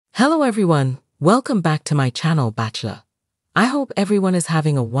Hello everyone, welcome back to my channel Bachelor. I hope everyone is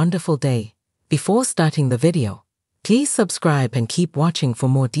having a wonderful day. Before starting the video, please subscribe and keep watching for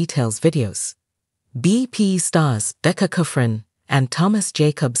more details videos. BP stars Becca Kufrin and Thomas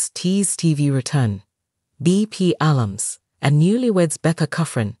Jacobs tease TV return. BP alums and newlyweds Becca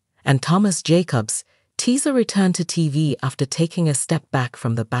Kufrin and Thomas Jacobs tease a return to TV after taking a step back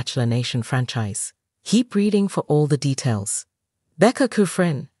from the Bachelor Nation franchise. Keep reading for all the details. Becca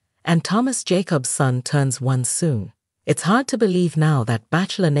Kufrin and Thomas Jacobs' son turns 1 soon. It's hard to believe now that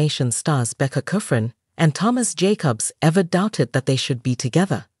Bachelor Nation stars Becca Kufrin and Thomas Jacobs ever doubted that they should be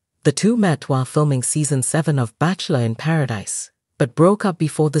together. The two met while filming season 7 of Bachelor in Paradise, but broke up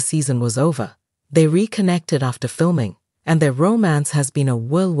before the season was over. They reconnected after filming, and their romance has been a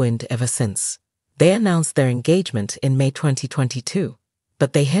whirlwind ever since. They announced their engagement in May 2022,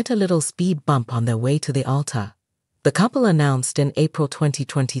 but they hit a little speed bump on their way to the altar. The couple announced in April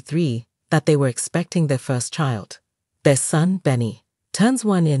 2023 that they were expecting their first child. Their son, Benny, turns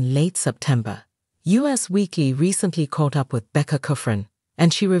 1 in late September. US Weekly recently caught up with Becca Kufrin,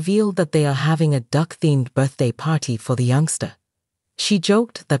 and she revealed that they are having a duck-themed birthday party for the youngster. She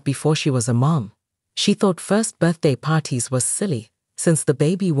joked that before she was a mom, she thought first birthday parties was silly, since the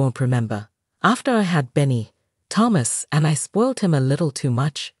baby won't remember. After I had Benny, Thomas, and I spoiled him a little too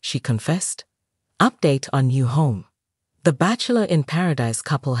much, she confessed. Update on new home. The Bachelor in Paradise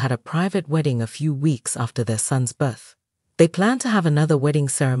couple had a private wedding a few weeks after their son's birth. They plan to have another wedding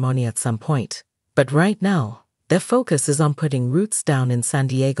ceremony at some point, but right now, their focus is on putting roots down in San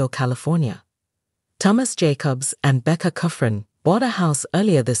Diego, California. Thomas Jacobs and Becca Kufrin bought a house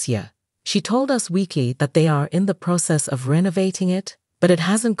earlier this year. She told Us Weekly that they are in the process of renovating it, but it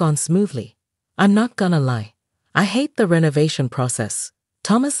hasn't gone smoothly. I'm not gonna lie. I hate the renovation process.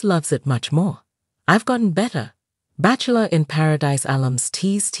 Thomas loves it much more. I've gotten better. Bachelor in Paradise alums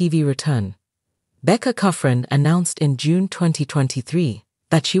tease TV return. Becca Kufrin announced in June 2023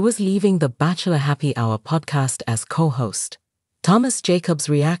 that she was leaving the Bachelor Happy Hour podcast as co-host. Thomas Jacobs'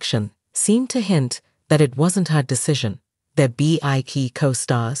 reaction seemed to hint that it wasn't her decision. Their BIK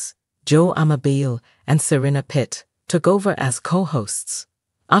co-stars, Joe Amabile and Serena Pitt, took over as co-hosts.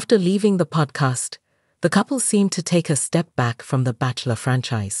 After leaving the podcast, the couple seemed to take a step back from the Bachelor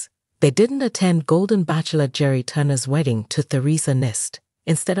franchise. They didn't attend Golden Bachelor Jerry Turner's wedding to Theresa Nist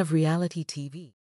instead of reality TV.